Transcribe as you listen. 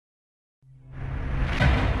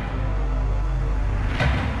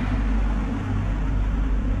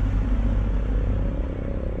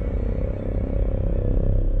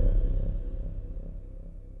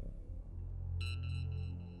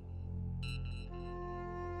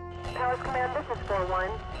Palace Command, this is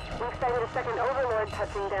 4-1. We've sighted a second Overlord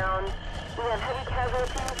touching down. We have heavy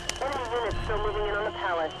casualties, enemy units still moving in on the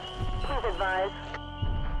Palace. Please advise.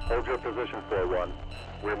 Hold your position, 4-1.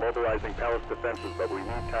 We're mobilizing Palace defenses, but we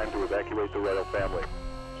need time to evacuate the royal family.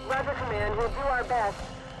 Roger, Command. We'll do our best.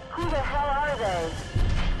 Who the hell are they?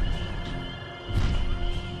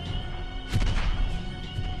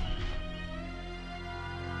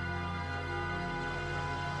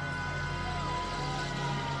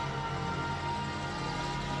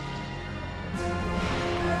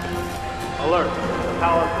 Alert! The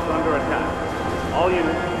palace is under attack. All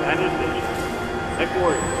units, man your stations.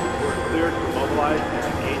 Mechwarrior, who are cleared to mobilize and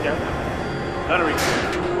engage at them. Gunnery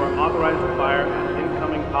crew, who are authorized to fire at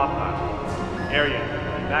incoming hostiles. Air units,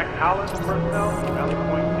 back palace personnel to Rally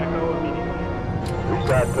Point Echo immediately. We've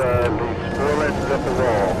got these 4 lenses up the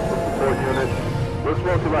wall. The support units. Looks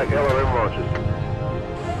mostly like LRM launches.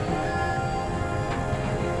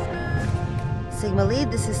 Sigma Lead,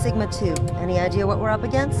 this is Sigma 2. Any idea what we're up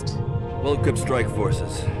against? Well-equipped strike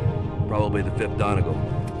forces. Probably the 5th Donegal.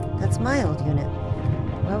 That's my old unit.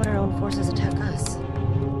 Why would our own forces attack us?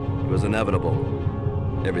 It was inevitable.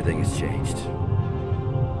 Everything has changed.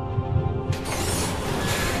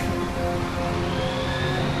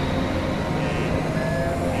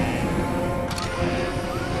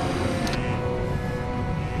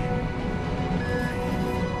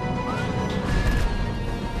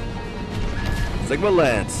 Sigma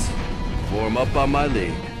Lance, form up on my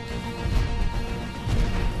lead.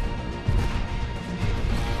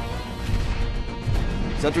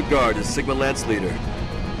 Central Guard is Sigma Lance leader.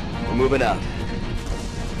 We're moving out. We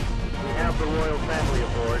have the royal family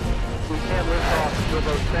aboard. We can't lift off until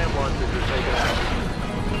those SAM launches are taken out.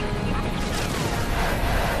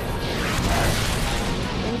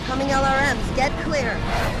 Incoming LRMs, get clear.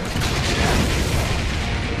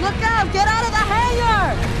 Look out! Get out of the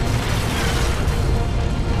hangar!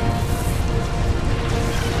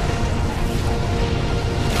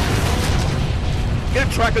 Get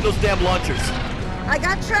a track on those damn launchers. I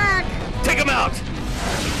got track! Take them out!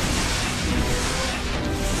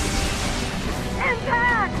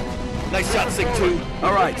 Impact! Nice shot, Sig 2.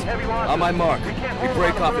 All right, on my mark. We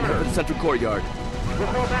break off and head for the central courtyard. We'll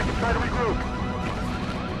fall back and try to regroup.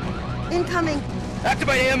 Incoming!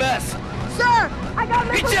 Activate AMS! Sir! I got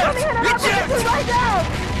missiles Reject! coming in and out Reject! right now!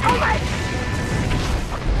 Oh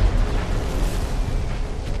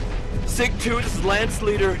my... Sig 2, this is Lance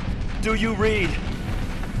leader. Do you read?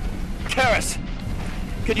 Karis,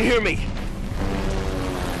 can you hear me?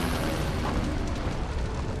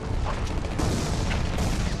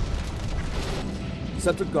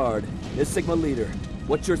 Central Guard is Sigma leader.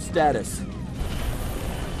 What's your status?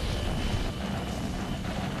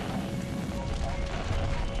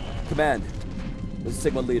 Command, this is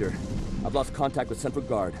Sigma leader. I've lost contact with Central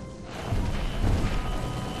Guard.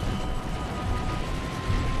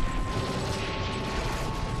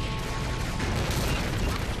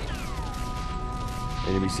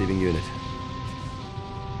 Enemy receiving unit.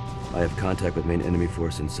 I have contact with main enemy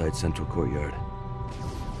force inside Central Courtyard.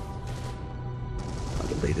 I'll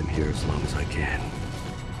delay them here as long as I can.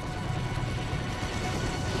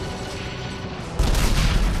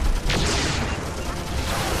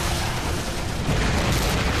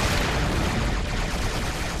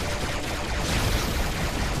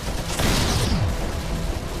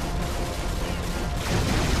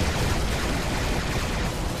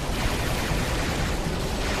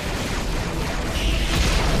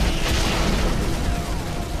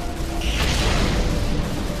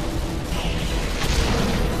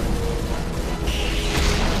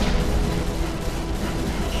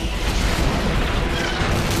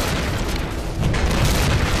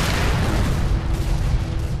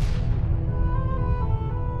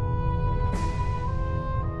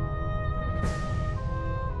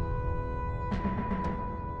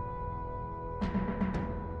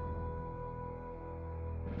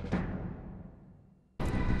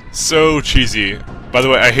 So cheesy. By the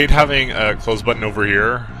way, I hate having a close button over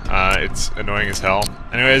here. It's annoying as hell.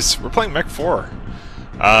 Anyways, we're playing Mech 4.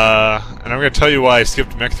 And I'm going to tell you why I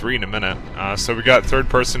skipped Mech 3 in a minute. So we got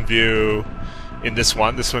third-person view in this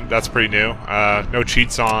one. This one, that's pretty new. No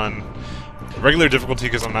cheats on regular difficulty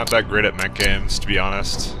because I'm not that great at mech games, to be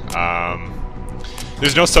honest.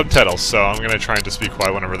 There's no subtitles, so I'm going to try and just be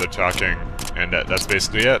quiet whenever they're talking. And that's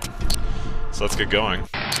basically it. So let's get going.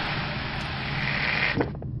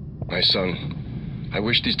 My son, I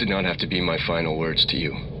wish these did not have to be my final words to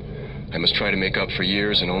you. I must try to make up for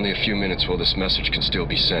years and only a few minutes while this message can still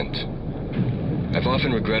be sent. I've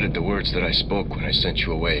often regretted the words that I spoke when I sent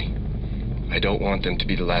you away. I don't want them to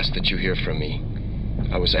be the last that you hear from me.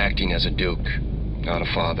 I was acting as a duke, not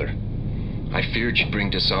a father. I feared you'd bring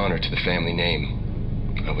dishonor to the family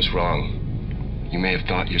name. I was wrong. You may have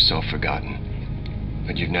thought yourself forgotten,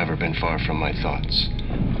 but you've never been far from my thoughts.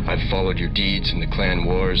 I've followed your deeds in the clan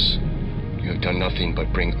wars. You have done nothing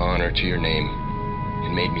but bring honor to your name,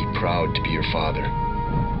 and made me proud to be your father.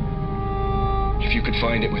 If you could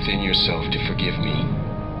find it within yourself to forgive me,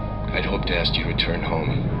 I'd hope to ask you to return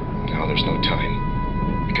home. Now there's no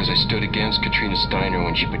time, because I stood against Katrina Steiner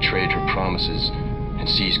when she betrayed her promises and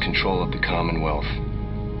seized control of the Commonwealth.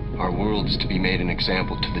 Our world is to be made an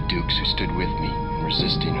example to the dukes who stood with me in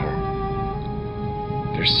resisting her.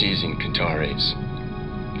 They're seizing Cantares.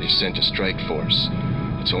 They've sent a strike force.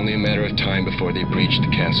 It's only a matter of time before they breach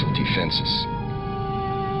the castle defenses.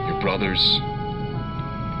 Your brothers,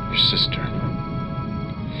 your sister.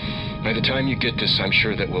 By the time you get this, I'm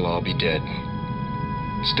sure that we'll all be dead.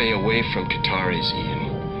 Stay away from Cantares,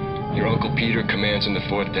 Ian. Your Uncle Peter commands in the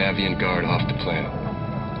 4th Davian Guard off the planet.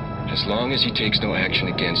 As long as he takes no action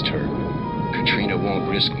against her, Katrina won't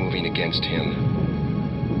risk moving against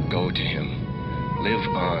him. Go to him, live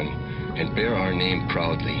on, and bear our name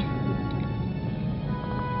proudly.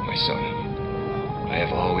 My son, I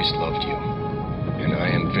have always loved you, and I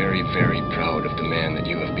am very, very proud of the man that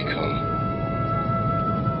you have become.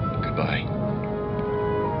 Goodbye.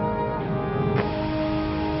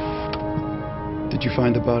 Did you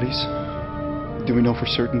find the bodies? Do we know for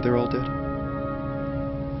certain they're all dead?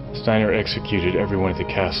 Steiner executed everyone at the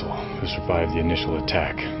castle who survived the initial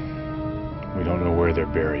attack. We don't know where they're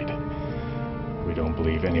buried. We don't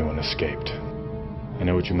believe anyone escaped. I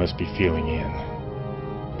know what you must be feeling, Ian.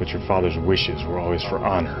 But your father's wishes were always for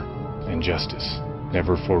honor and justice,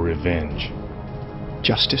 never for revenge.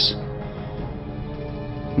 Justice?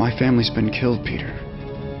 My family's been killed, Peter.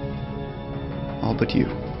 All but you.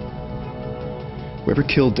 Whoever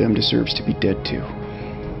killed them deserves to be dead too.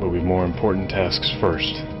 But we've more important tasks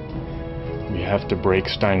first. We have to break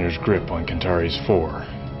Steiner's grip on Cantares 4,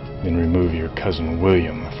 then remove your cousin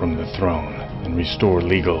William from the throne and restore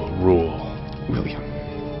legal rule. William.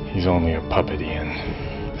 He's only a puppet, Ian.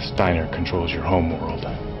 Steiner controls your homeworld.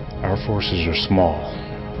 Our forces are small,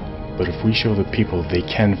 but if we show the people they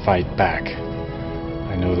can fight back,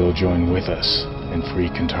 I know they'll join with us and free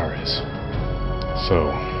Cantares.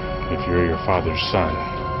 So, if you're your father's son,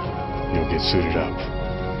 you'll get suited up.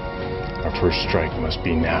 Our first strike must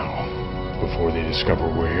be now, before they discover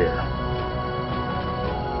we're here.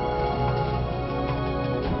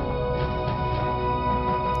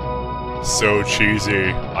 So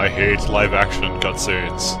cheesy. I hate live action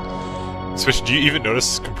cutscenes. Especially, do you even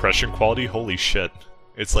notice compression quality? Holy shit.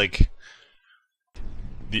 It's like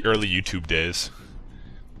the early YouTube days.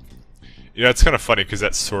 Yeah, it's kind of funny because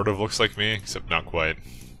that sort of looks like me, except not quite.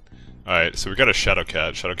 Alright, so we got a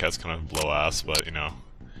Shadowcat. Shadowcat's kind of blow ass, but you know.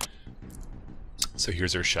 So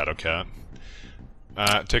here's our Shadowcat.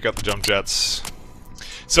 Take out the jump jets.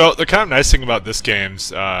 So the kind of nice thing about this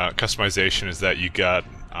game's customization is that you got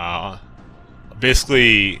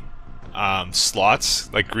basically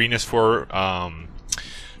slots. Like green is for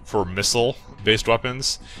missile-based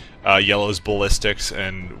weapons, yellow is ballistics,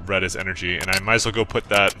 and red is energy. And I might as well go put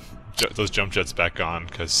those jump jets back on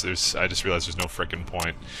because I just realized there's no frickin'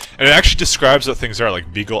 point. And it actually describes what things are,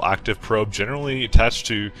 like Beagle active probe, generally attached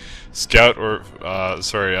to scout or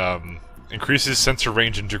increases sensor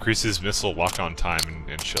range and decreases missile lock-on time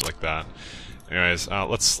and shit like that. Anyways,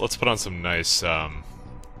 let's put on some nice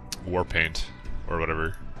war paint or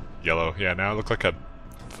whatever, yellow. Yeah, now I look like a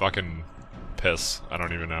fucking piss. I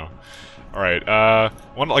don't even know. All right, I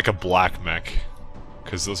want like a black mech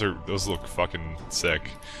because those look fucking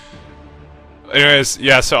sick. Anyways,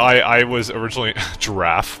 yeah. So I was originally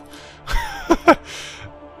giraffe.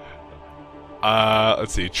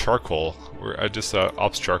 Let's see, charcoal. I just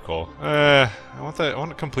ops charcoal. I want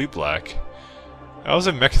a complete black. I was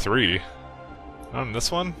in Mech 3. On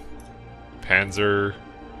this one, Panzer.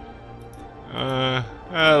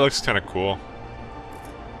 It looks kind of cool.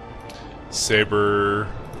 Saber.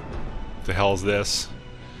 What the hell is this?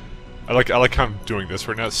 I like how I'm doing this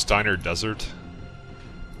right now. Steiner Desert.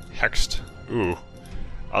 Hexed. Ooh.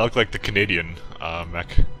 I look like the Canadian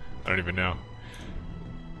mech. I don't even know.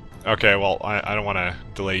 Okay, well, I don't want to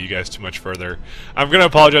delay you guys too much further. I'm going to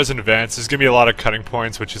apologize in advance. There's going to be a lot of cutting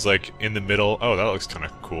points, which is like in the middle. Oh, that looks kind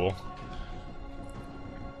of cool.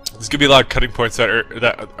 There's going to be a lot of cutting points that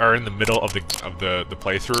are in the middle of the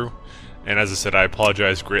playthrough. And as I said, I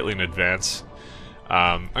apologize greatly in advance.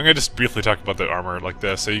 I'm going to just briefly talk about the armor like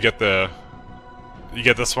this. So you get the you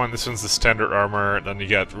get this one. This one's the standard armor. Then you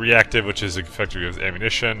get reactive, which is effective against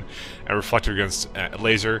ammunition, and reflective against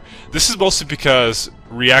laser. This is mostly because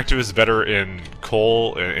reactive is better in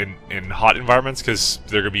in hot environments because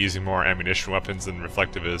they're going to be using more ammunition weapons, and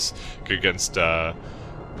reflective is good against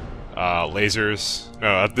lasers.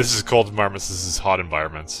 No, this is cold environments. This is hot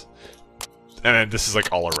environments. And then this is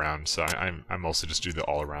like all around, so I mostly just do the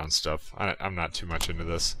all around stuff. I'm not too much into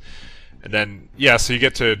this. And then yeah, so you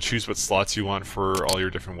get to choose what slots you want for all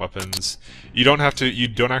your different weapons. You don't actually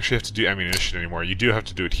have to do ammunition anymore. You do have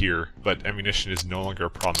to do it here, but ammunition is no longer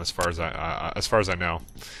a problem as far as I know.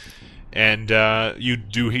 And you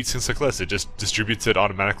do heat sinks like this. It just distributes it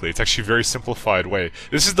automatically. It's actually a very simplified way.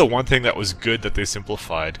 This is the one thing that was good that they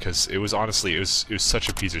simplified, because it was honestly it was such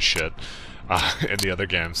a piece of shit in the other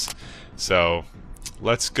games. So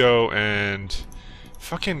let's go and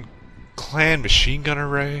fucking clan machine gun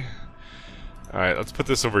array. Alright, let's put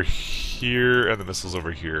this over here and the missiles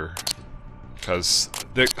over here, because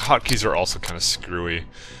the hotkeys are also kind of screwy,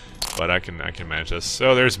 but I can manage this.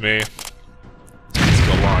 So there's me. Let's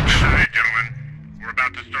go launch. Alright, gentlemen, we're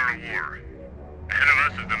about to start a war. Ahead of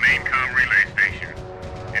us is the main comm relay station.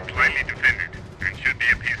 It's lightly defended and should be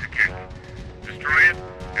a piece of cake. Destroy it,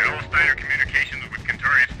 and all Steiner communications with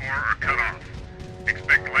Centaurus 4 are cut off.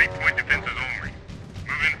 Expect light point defenses only.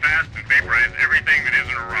 Move in fast and vaporize everything that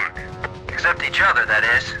isn't a rock. Except each other, that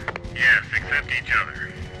is. Yes, except each other.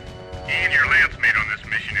 He and your lance mate on this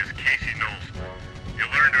mission is Casey Knowles. You'll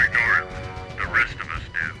learn to ignore him. The rest of us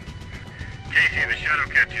do. Casey, the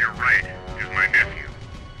Shadowcat to your right, is my nephew,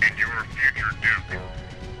 and your future Duke.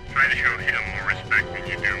 Try to show him more respect than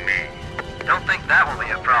you do me. Don't think that will be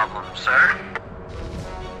a problem, sir.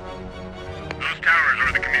 Those towers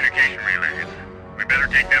are the communication relays. We better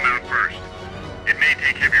take them out first. It may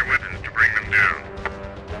take heavier weapons to bring them down.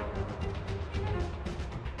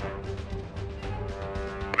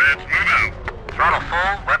 Let's move out. Throttle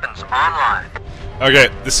full, weapons online. Okay,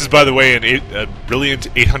 this is by the way a brilliant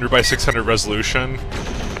 800 by 600 resolution.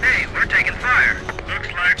 Hey, we're taking fire.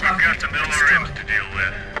 Looks like we've got some LRMs to deal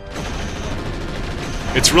with.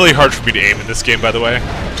 It's really hard for me to aim in this game, by the way.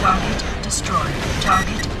 Target destroyed.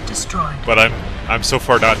 Target destroyed. But I'm so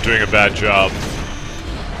far not doing a bad job.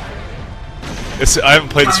 I haven't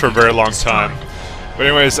played this for a very long time. But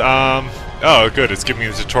anyways, oh good, it's giving me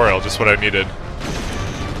the tutorial, just what I needed.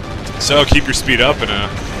 So keep your speed up in a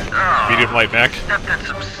medium light mech. Stepped in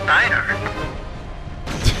some Steiner.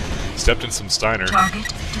 Stepped in some Steiner.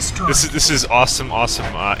 Target destroyed. This is awesome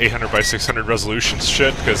 800 by 600 resolution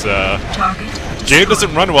shit, because the Target game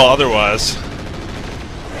doesn't run well otherwise.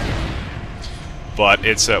 But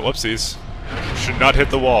it's whoopsies. Should not hit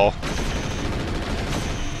the wall.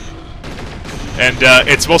 And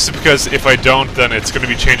it's mostly because if I don't, then it's going to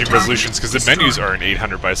be changing resolutions, because the menus are in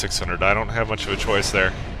 800 by 600. I don't have much of a choice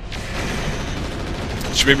there.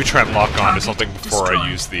 Should maybe try and lock on to something before I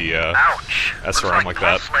use the SRM like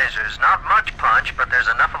that. Lasers, not much punch, but there's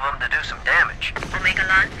enough of them to do some damage. Omega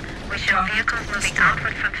Lance, we show vehicles moving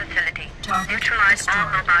outward from facility. Neutralize all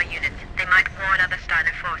mobile units. They might ward other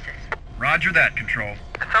Steiner forces. Roger that, Control.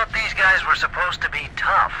 I thought these guys were supposed to be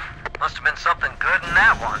tough. Must have been something good in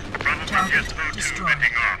that one. Probably just O2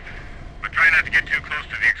 venting off. But try not to get too close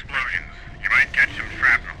to the explosions. You might catch some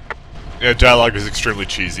shrapnel. Yeah, dialogue is extremely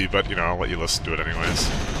cheesy, but you know, I'll let you listen to it anyways.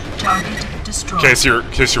 Target destroyed.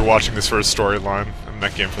 In case you're watching this for a storyline, I'm in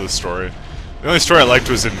that game for the story. The only story I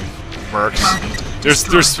liked was in Mercs.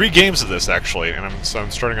 There's 3 games of this actually, and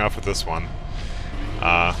I'm starting off with this one.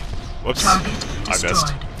 Whoops, I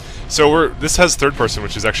missed. So this has third person,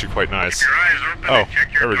 which is actually quite nice. Oh,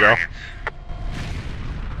 there we go.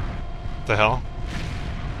 What the hell?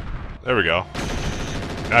 There we go.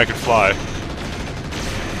 Now I can fly.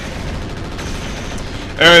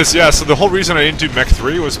 Anyways, yeah, so the whole reason I didn't do Mech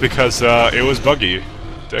 3 was because it was buggy.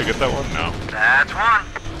 Did I get that one? No. That's one.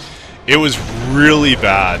 It was really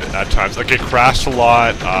bad at times. Like, it crashed a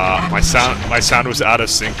lot. My sound was out of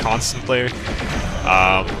sync constantly.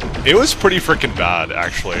 It was pretty freaking bad,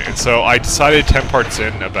 actually. And so I decided 10 parts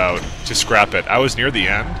in to scrap it. I was near the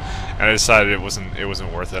end, and I decided it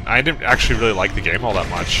wasn't worth it. I didn't actually really like the game all that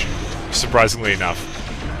much, surprisingly enough.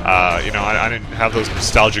 You know, I didn't have those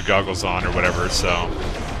nostalgia goggles on or whatever, so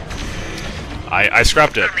I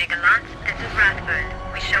scrapped it. Omega Lance, this is Rathburn.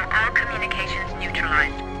 We show all communications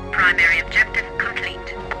neutralized. Primary objective complete.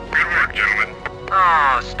 Good work, gentlemen.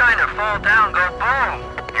 Oh, Steiner fall down, go boom.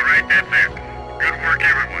 Alright, that's it. Good work,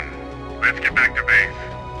 everyone. Let's get back to base.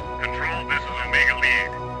 Control, this is Omega Lead.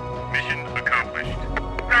 Mission accomplished.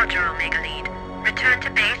 Roger, Omega Lead. Return to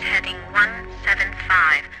base heading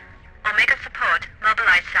 175. Omega Support,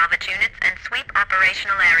 mobilize salvage units and sweep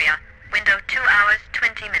operational area. Window 2 hours,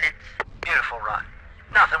 20 minutes. Beautiful run.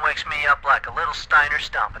 Nothing wakes me up like a little Steiner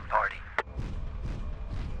stomping party.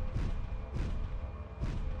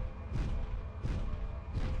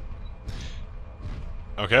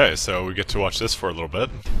 Okay, so we get to watch this for a little bit.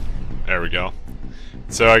 There we go.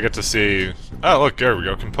 So I get to see... Oh, look, there we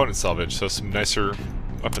go. Component salvage. So some nicer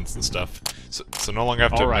weapons and stuff. So no longer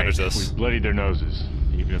have to manage this. We've bloodied their noses,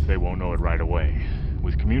 even if they won't know it right away.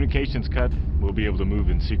 With communications cut, we'll be able to move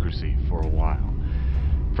in secrecy for a while.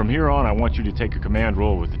 From here on, I want you to take a command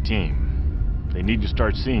role with the team. They need to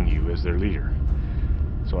start seeing you as their leader.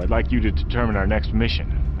 So I'd like you to determine our next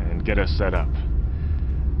mission and get us set up.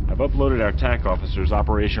 I've uploaded our TAC officer's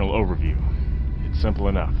operational overview. It's simple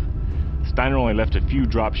enough. Steiner only left a few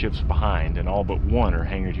dropships behind, and all but one are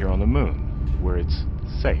hangared here on the moon, where it's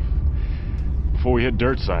safe. Before we hit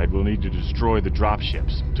Dirtside, we'll need to destroy the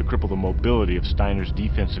dropships to cripple the mobility of Steiner's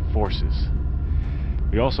defensive forces.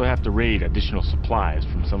 We also have to raid additional supplies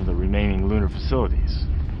from some of the remaining lunar facilities.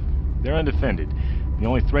 They're undefended. The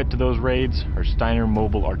only threat to those raids are Steiner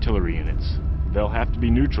mobile artillery units. They'll have to be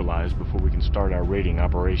neutralized before we can start our raiding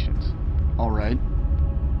operations. All right.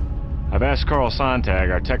 I've asked Carl Sontag,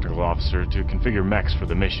 our technical officer, to configure mechs for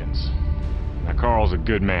the missions. Now, Carl's a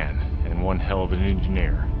good man, and one hell of an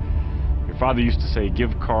engineer. Your father used to say,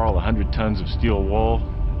 give Carl 100 tons of steel wool,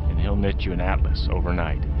 and he'll knit you an atlas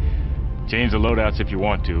overnight. Change the loadouts if you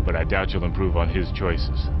want to, but I doubt you'll improve on his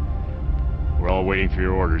choices. We're all waiting for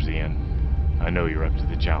your orders, Ian. I know you're up to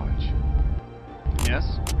the challenge.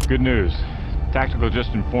 Yes? Good news. Tactical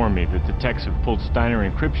just informed me that the techs have pulled Steiner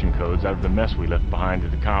encryption codes out of the mess we left behind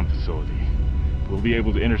at the comm facility. We'll be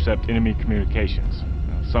able to intercept enemy communications.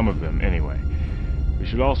 Some of them, anyway. We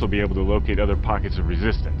should also be able to locate other pockets of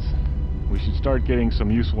resistance. We should start getting some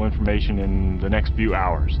useful information in the next few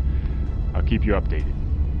hours. I'll keep you updated.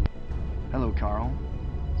 Hello, Carl.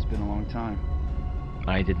 It's been a long time.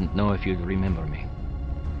 I didn't know if you'd remember me.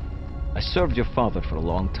 I served your father for a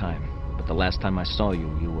long time, but the last time I saw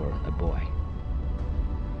you, you were a boy.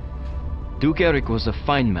 Duke Eric was a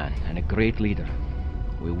fine man and a great leader.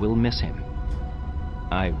 We will miss him.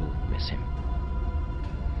 I will miss him.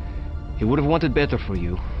 He would have wanted better for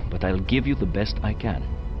you, but I'll give you the best I can.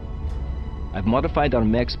 I've modified our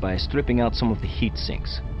mechs by stripping out some of the heat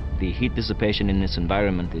sinks. The heat dissipation in this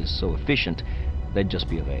environment is so efficient, they'd just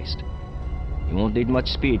be erased. You won't need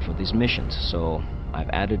much speed for these missions, so I've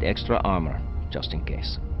added extra armor, just in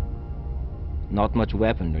case. Not much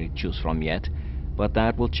weaponry to choose from yet, but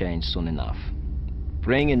that will change soon enough.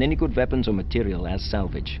 Bring in any good weapons or material as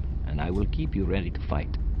salvage, and I will keep you ready to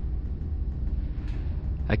fight.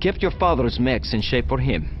 I kept your father's mechs in shape for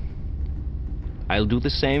him. I'll do the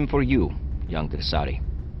same for you, young Dressari.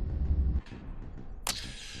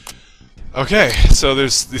 Okay, so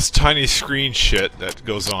there's this tiny screen shit that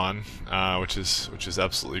goes on, which is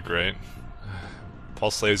absolutely great.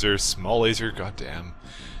 Pulse laser, small laser, goddamn.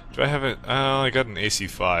 Do I have it? I got an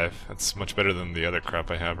AC-5. That's much better than the other crap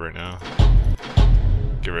I have right now.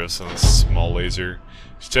 Get rid of some small laser.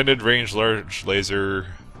 Extended range large laser.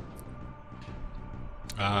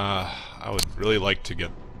 I would really like to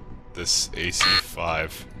get this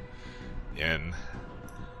AC-5 in.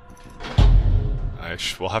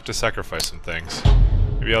 We'll have to sacrifice some things.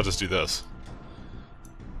 Maybe I'll just do this.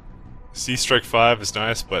 C-Strike 5 is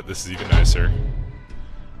nice, but this is even nicer.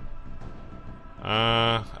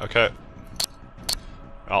 Okay.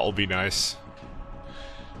 That'll be nice.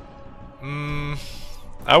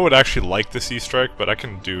 I would actually like the C-Strike, but I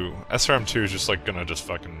can do... SRM-2 is just like not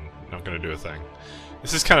gonna do a thing.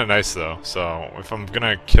 This is kind of nice though, so if I'm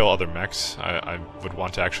gonna kill other mechs, I would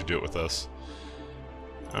want to actually do it with this.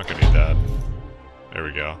 I'm not gonna need that. There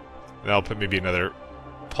we go. That'll put maybe another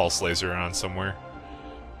pulse laser on somewhere.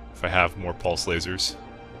 If I have more pulse lasers.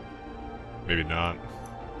 Maybe not.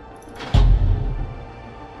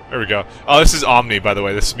 There we go. Oh, this is Omni, by the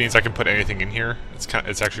way. This means I can put anything in here.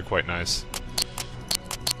 It's actually quite nice.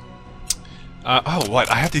 Oh, what?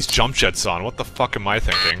 I have these jump jets on. What the fuck am I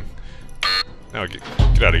thinking? No,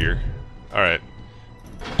 get out of here. Alright.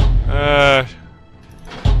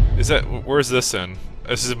 Where's this in?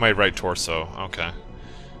 This is my right torso. Okay.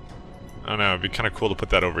 I don't know, it'd be kind of cool to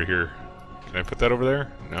put that over here. Can I put that over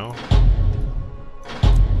there? No?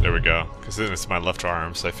 There we go. Because then it's my left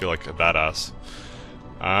arm, so I feel like a badass.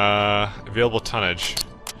 Available tonnage.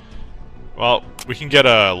 Well, we can get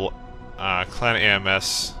a Clan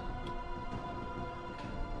AMS.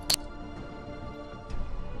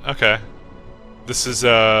 Okay. This is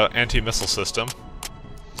a anti-missile system.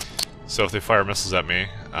 So if they fire missiles at me,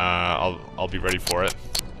 I'll be ready for it.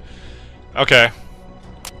 Okay.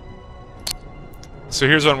 So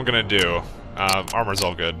here's what I'm gonna do. Armor's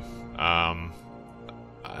all good.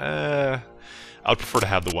 I'd prefer to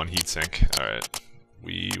have the one heatsink. Alright.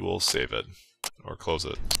 We will save it. Or close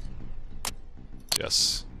it.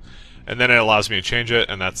 Yes. And then it allows me to change it,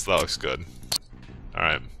 and that looks good.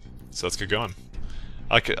 Alright. So let's get going.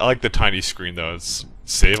 I like the tiny screen though. It's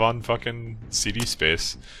save on fucking CD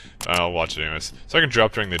space. I'll watch it anyways. So I can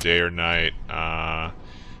drop during the day or night.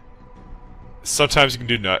 Sometimes you can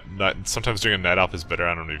do sometimes doing a night op is better.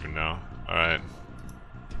 I don't even know. Alright.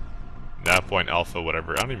 Nav point alpha,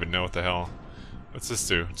 whatever. I don't even know what the hell. What's this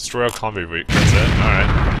do? Destroy all convoy. That's it.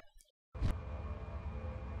 Alright.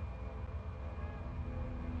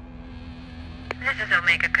 This is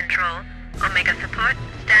Omega Control. Omega Support,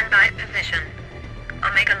 standby position.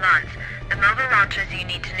 Omega Launch. The mobile launchers you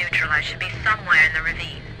need to neutralize should be somewhere in the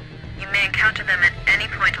ravine. You may encounter them at any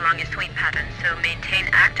point along your sweep pattern, so maintain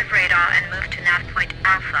active radar and move to nav point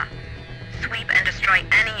Alpha. Sweep and destroy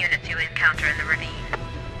any units you encounter in the ravine.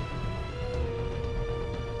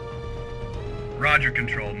 Roger,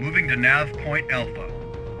 Control. Moving to nav point Alpha.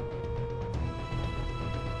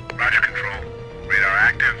 Roger, Control. Radar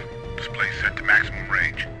active. Display set to maximum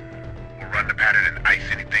range. We'll run the pattern and ice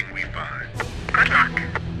anything we find. Good luck.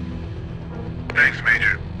 Thanks,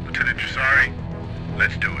 Major. Lieutenant Jasari,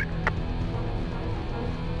 let's do it.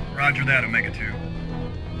 Roger that, Omega 2.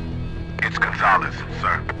 It's Gonzalez,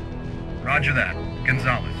 sir. Roger that.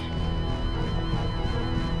 Gonzalez.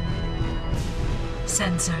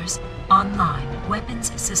 Sensors online.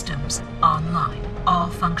 Weapons systems online. All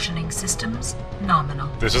functioning systems nominal.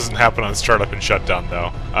 This doesn't happen on startup and shutdown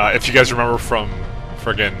though. If you guys remember from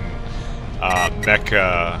friggin' Mech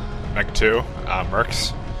 2,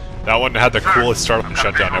 Mercs, that one had the coolest startup and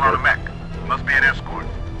shutdown ever. Must be an escort.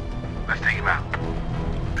 Let's take him out.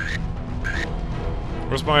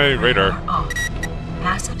 Where's my radar? Off.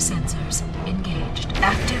 Passive sensors engaged.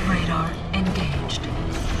 Active radar engaged.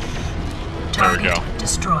 There we go. Target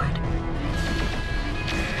destroyed.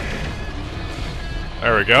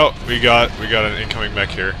 There we go. We got an incoming mech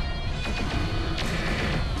here.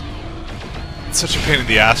 It's such a pain in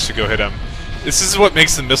the ass to go hit him. This is what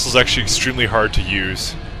makes the missiles actually extremely hard to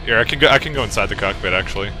use. Here, I can go inside the cockpit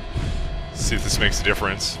actually. See if this makes a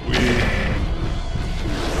difference.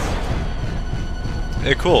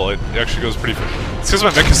 Hey, cool. It actually goes pretty. It's because my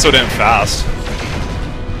mech is so damn fast.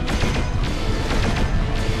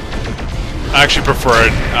 I actually prefer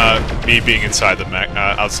me being inside the mech,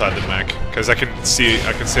 outside the mech, because I can see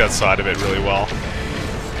outside of it really well.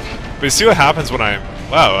 But you see what happens when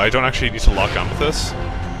wow, I don't actually need to lock on with this.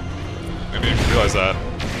 I didn't even realize that.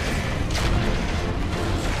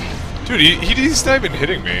 Dude, he's not even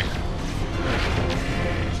hitting me.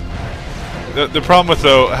 The problem with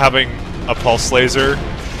though having a pulse laser.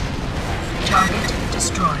 Target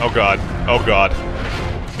destroyed. Oh god. Oh god.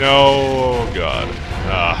 No. Oh god.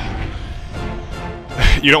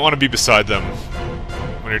 You don't want to be beside them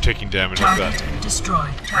when you're taking damage like that.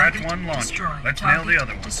 Destroyed. Scratch one launcher. Let's nail the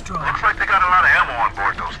other one. Destroyed. Looks like they got a lot of ammo on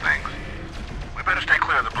board those things. We better stay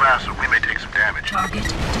clear of the blast or we may take some damage. Target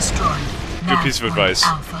destroyed. Good piece of advice.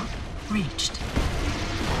 Alpha reached.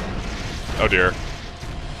 Oh dear.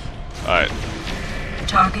 Alright.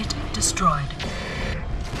 Target destroyed.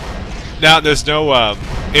 Now, there's no,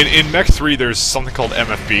 in Mech 3, there's something called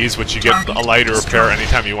MFBs, which you get a lighter repair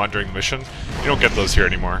anytime you want during the mission. You don't get those here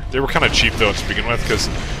anymore. They were kind of cheap, though, to begin with, because,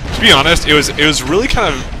 to be honest, it was really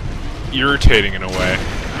kind of irritating in a way.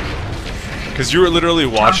 Because you were literally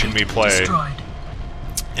watching me play,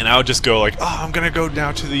 and I would just go like, oh, I'm gonna go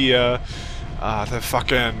now to the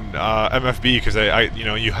fucking MFB, because you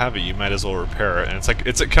know, you have it, you might as well repair it. And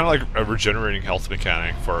it's kind of like a regenerating health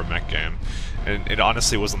mechanic for a mech game. And it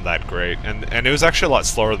honestly wasn't that great, and it was actually a lot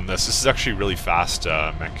slower than this. This is actually a really fast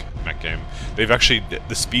mech game. They've actually,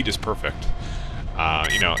 the speed is perfect.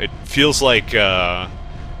 You know, it feels like destroy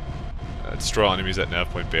all enemies at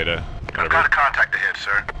nav point beta. I've got a contact ahead,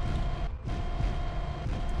 sir.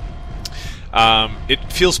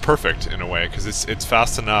 It feels perfect in a way because it's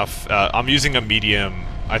fast enough. I'm using a medium.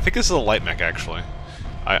 I think this is a light mech actually.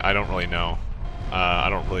 I don't really know.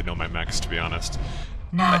 I don't really know my mechs, to be honest.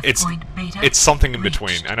 It's something in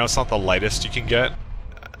between. I know it's not the lightest you can get.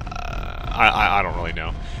 I don't really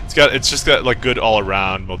know. It's just got like good all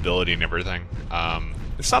around mobility and everything.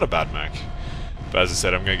 It's not a bad mech, but as I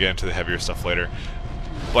said, I'm gonna get into the heavier stuff later.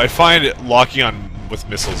 But I find locking on with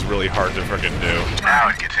missiles really hard to frickin' do. Now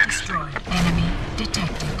it gets interesting. Enemy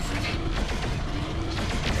detected.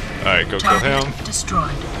 Alright, go kill him.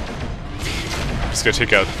 Destroyed. Just gotta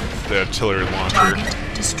take out the artillery launcher. Target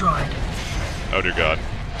destroyed. Oh dear god.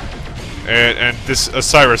 And this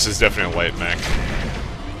Osiris is definitely a light mech.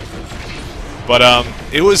 But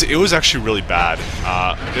it was actually really bad.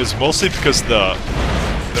 It was mostly because the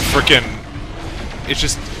frickin'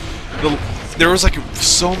 there was like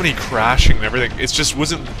so many crashing and everything. It just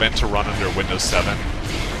wasn't meant to run under Windows 7.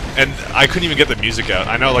 And I couldn't even get the music out.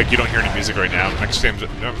 I know, like, you don't hear any music right now. Mech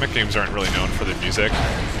games aren't really known for their music.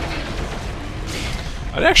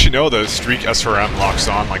 I didn't actually know the Streak SRM locks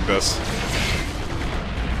on like this.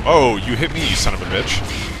 Oh, you hit me, you son of a bitch.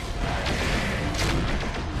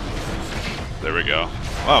 There we go.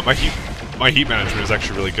 Wow, my heat management is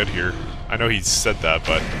actually really good here. I know he said that,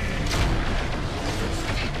 but...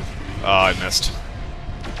 I missed.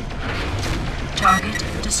 Target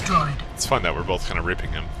destroyed. It's fun that we're both kind of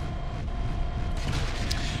ripping him.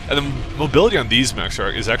 And the mobility on these mechs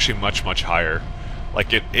is actually much, much higher.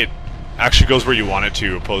 Like, it actually goes where you want it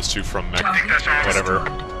to, opposed to from mech whatever.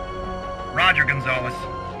 Roger, Gonzalez.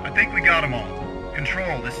 I think we got them all.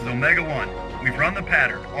 Control, this is Omega-1. We've run the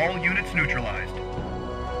pattern. All units neutralized.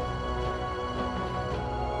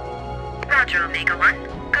 Roger,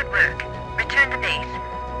 Omega-1. Good work. Return to base.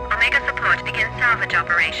 Omega support begins salvage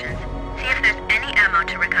operations. See if there's any ammo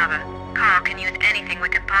to recover. Carl can use anything we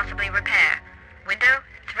could possibly repair. Window,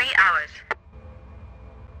 3 hours.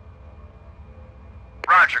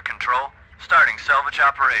 Roger, Control. Starting salvage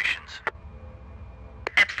operations.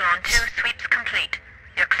 Epsilon 2 sweeps complete.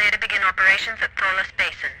 You're clear to begin operations at Thorless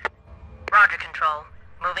Basin. Roger, Control.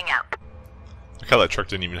 Moving out. Look how that truck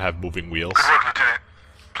didn't even have moving wheels. Good work, Lieutenant.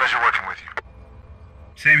 Pleasure working with you.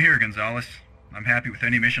 Same here, Gonzalez. I'm happy with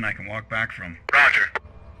any mission I can walk back from. Roger.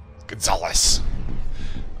 Gonzalez.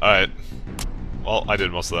 Alright. Well, I did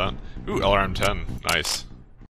most of that. Ooh, LRM-10. Nice.